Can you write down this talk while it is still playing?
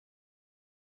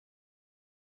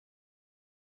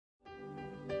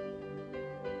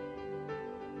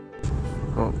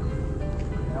Oh.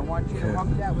 I want you to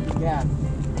hump that with the gas.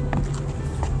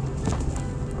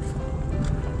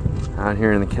 Out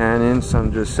here in the canyon,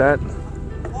 sun just set.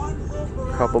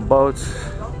 A couple boats.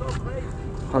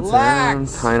 Hudson around,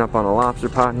 tying up on a lobster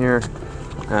pot here.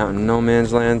 Out in no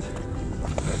man's land.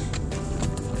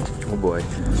 Oh boy.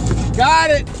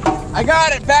 Got it! I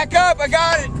got it! Back up! I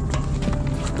got it!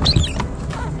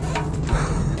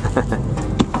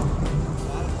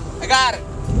 I got it!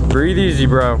 Breathe easy,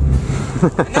 bro.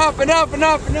 Enough!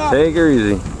 Take her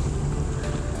easy.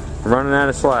 Running out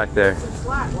of slack there.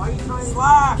 Slack. Why are you trying to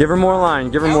slack? Give her more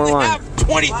line. Give her more line. Have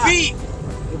 20 feet.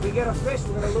 If we get a fish,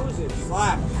 we're gonna lose it.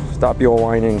 Slack. Stop your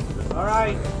whining. All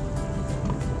right.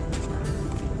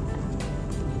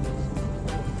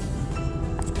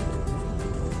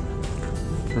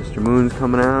 Mr. Moon's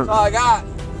coming out. That's all I got.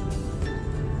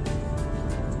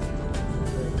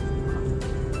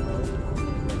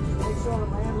 Make sure the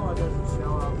landlord doesn't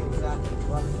show. I'll get that.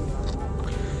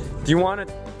 Do you want it?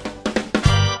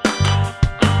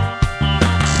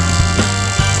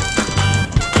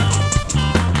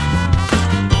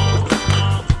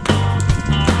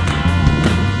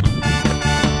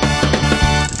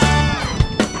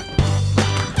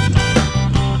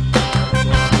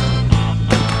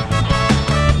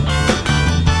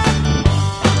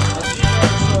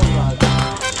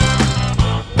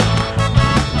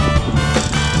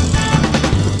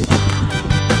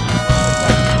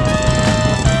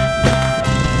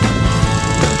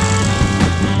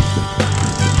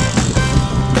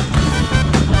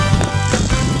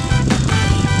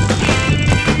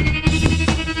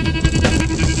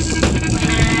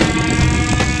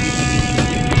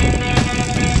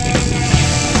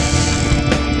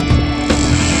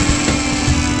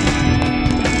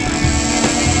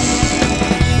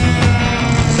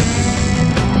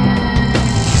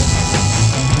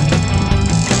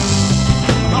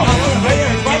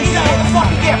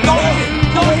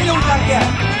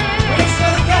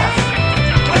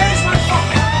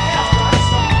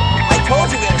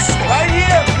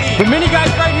 The mini guy's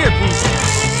right here, please.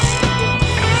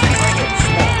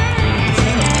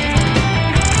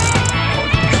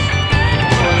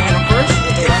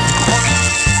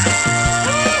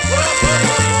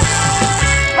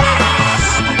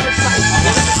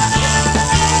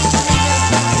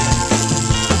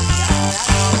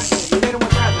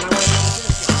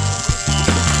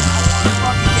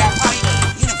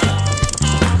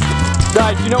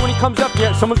 Guys, you know when he comes up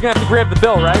here, someone's gonna have to grab the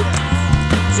bill, right?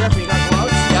 Surfing, you got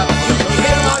gloves? Yeah. You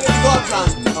hit him, I'll get the gloves on.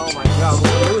 Oh my God,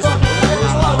 we'll lose him.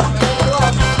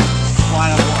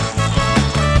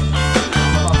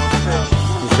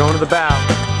 He's going to the bow.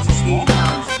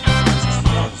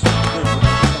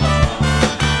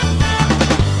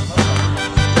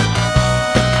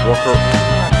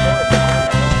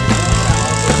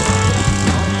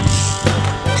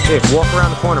 Hey, walk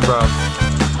around the corner, bro.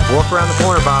 Walk around the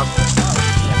corner, Bob.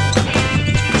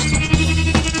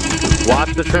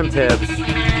 Watch the trim tabs.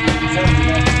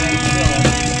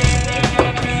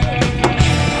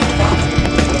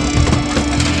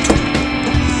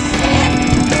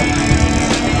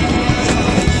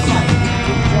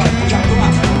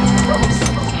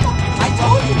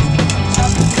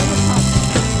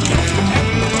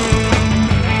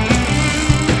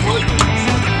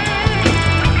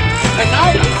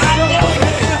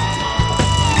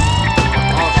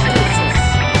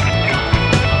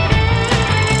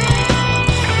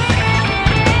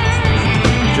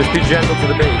 Just be gentle to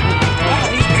the bait.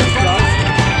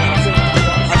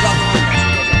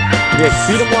 Yeah,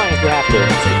 feed him line if you have to,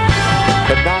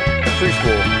 but not free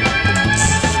school.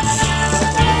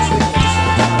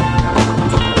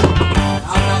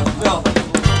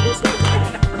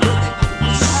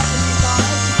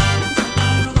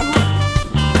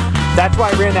 That's why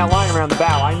I ran that line around the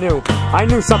bow. I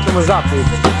knew something was up, dude.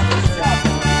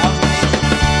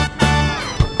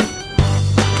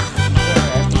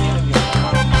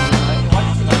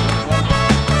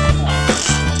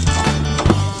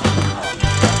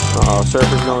 Uh-oh,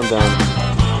 surfer's going down.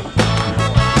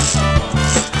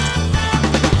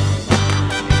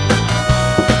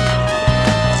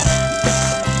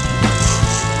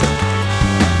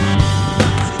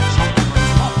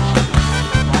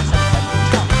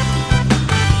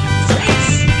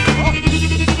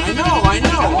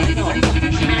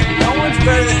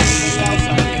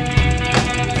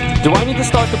 Do I need to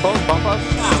start the boat and bump us?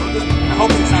 I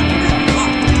hope it's not good.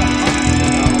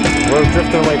 We're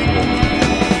drifting away from it.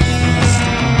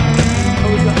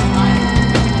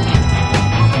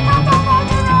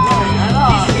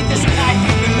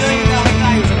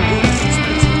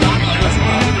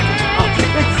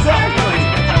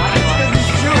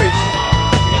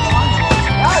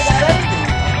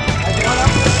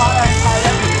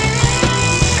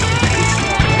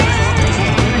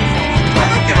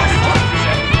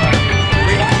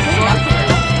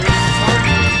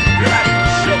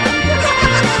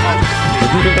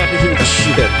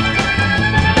 shit.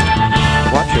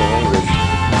 Watch your language.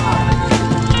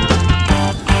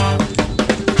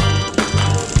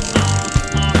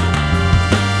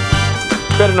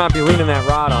 Better not be leaning that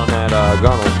rod on that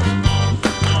gunnel.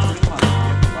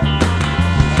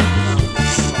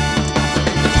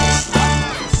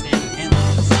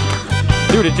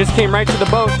 Dude, it just came right to the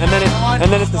boat, and then it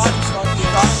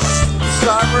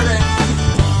starboard and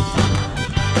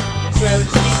so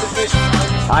just keep the fish.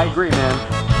 I agree, man.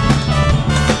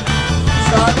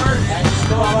 Starboard and just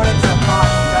go out into the pot.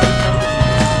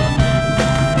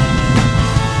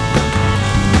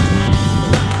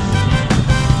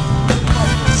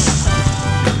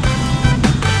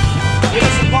 Give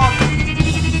us a bump.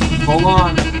 Hold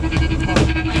on.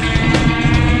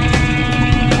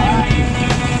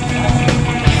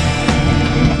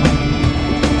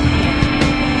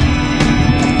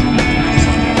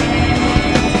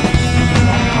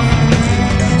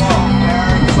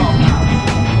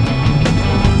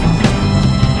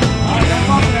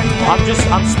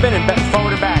 I'm spinning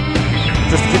forward and back,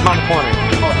 just to keep him on the corner.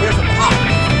 Oh, here's a pot.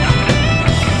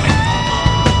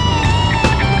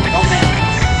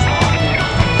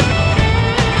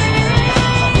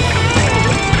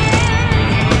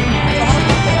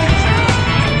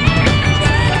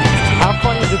 How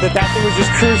funny is it that thing was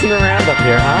just cruising around up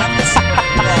here, huh?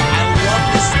 I love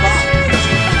this spot.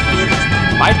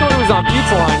 I thought it was on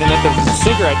pizza line and that the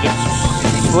cigarette just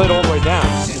slid all the way down.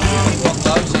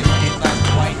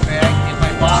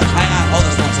 Hang on, hold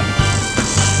this 1 second.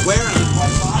 Where is this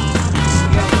white box?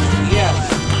 Yeah.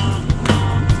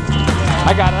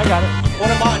 I got it. Put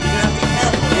them on, you're gonna have to be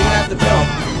careful. You're gonna have to build.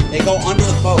 They go under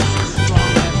the boat.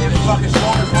 They're fucking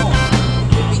strong as hell.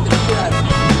 They beat the shit out of me.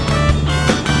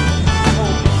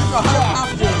 Oh, 100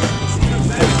 pounds doing it.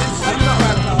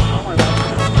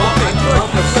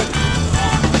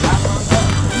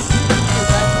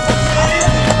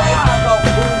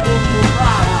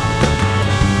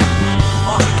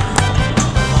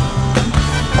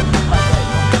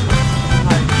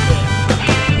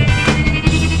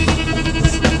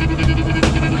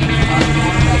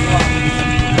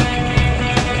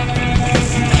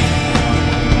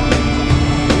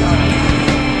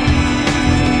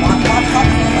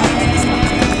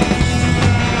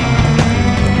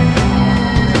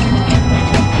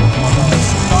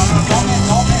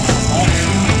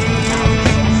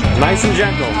 Nice and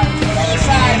gentle. Other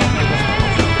side.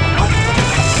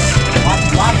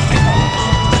 Watch.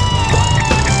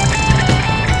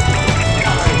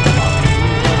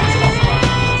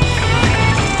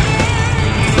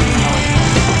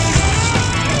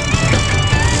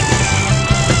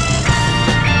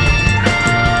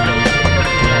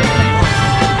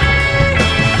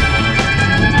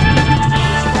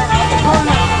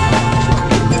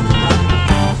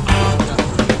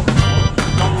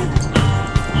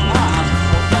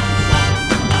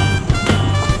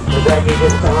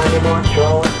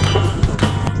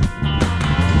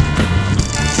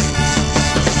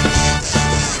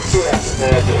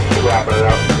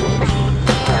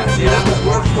 See, that was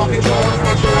worth fucking going for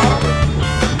an hour.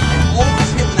 I'm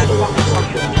always hitting that fucking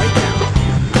sucker right down.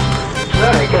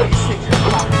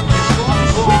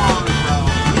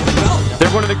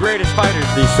 They're one of the greatest fighters,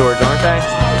 these swords, aren't they?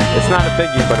 It's not a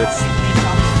biggie, but it's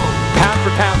pound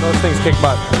for pound, those things kick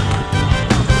butt.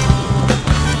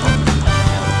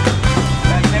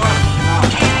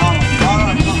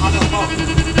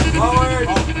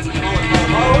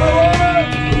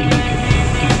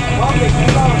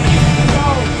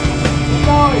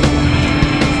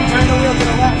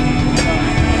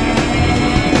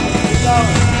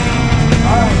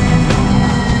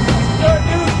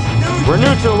 We're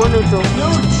neutral.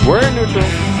 We're in neutral.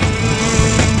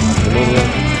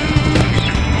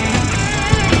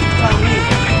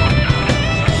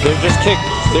 They're just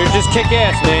kick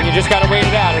ass, man. You just gotta wait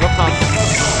it out. It'll come.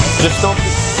 Just let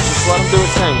them do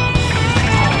its thing.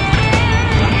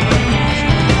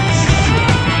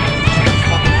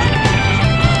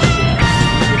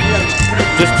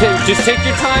 Just take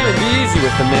your time and be easy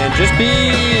with them, man. Just be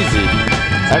easy.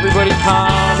 Everybody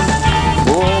calm.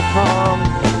 We're all calm.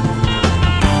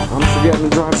 I'm forgetting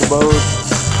to drive the boat.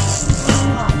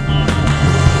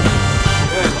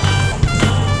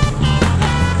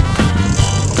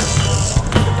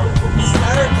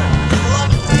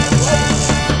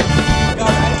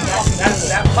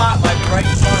 That pot might be right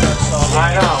in front of us, so I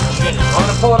know. I'm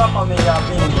gonna pull it up on the beam.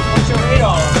 Put your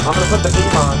radar on. I'm gonna put the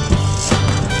beam on.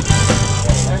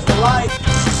 There's the light.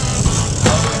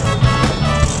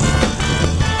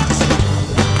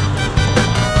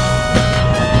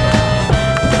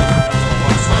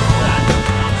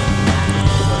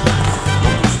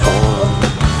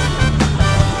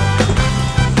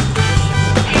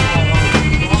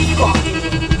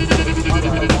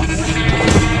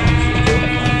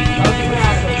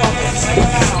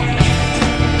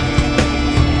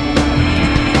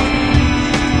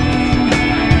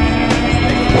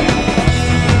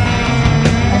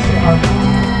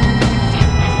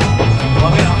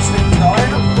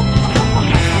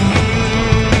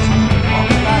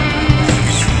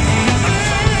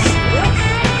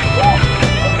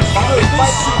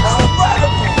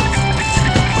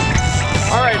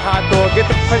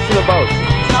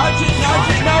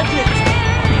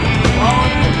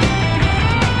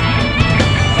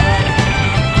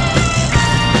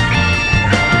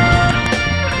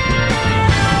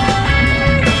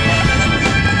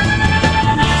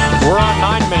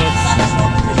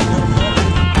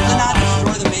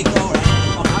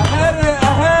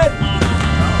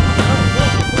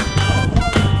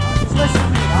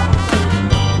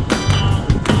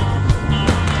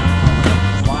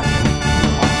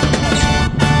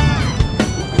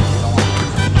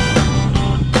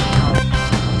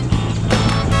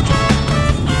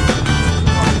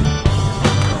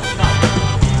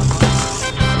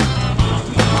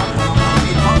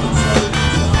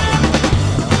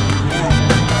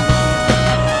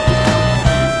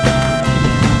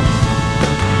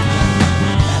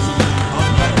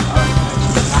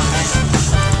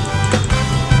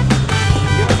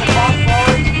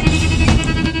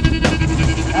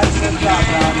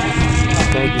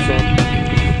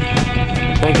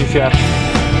 chef.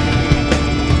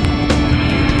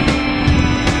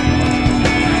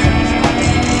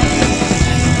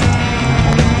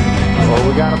 Oh,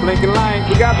 we got a blinking light.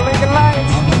 We got blinking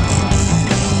lights.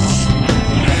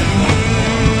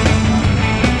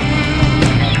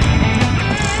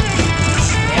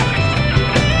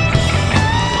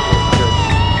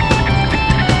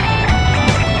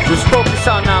 Just focus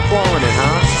on not blowing it,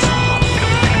 huh?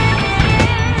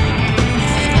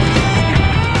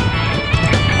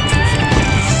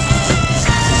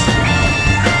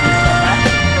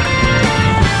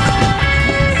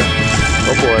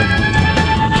 Oh boy.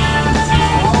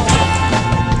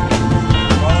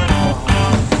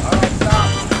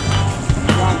 Stop.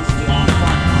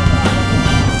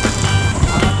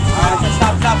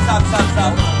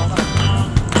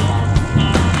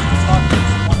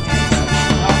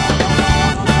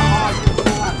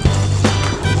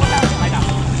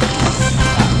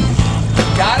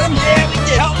 Got him? Yeah, we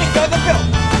did. Help me throw the bill.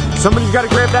 Somebody's got to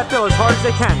grab that bill as hard as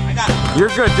they can. I got it. You're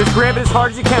good. Just grab it as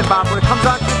hard as you can, Bob. When it comes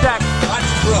onto the deck, Watch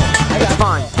the drill. it's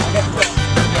fine. I got the bill.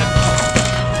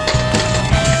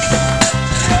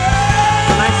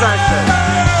 It's a nice size fish.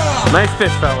 Nice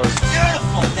fish, fellas.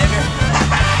 Beautiful, nigga.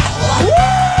 Woo!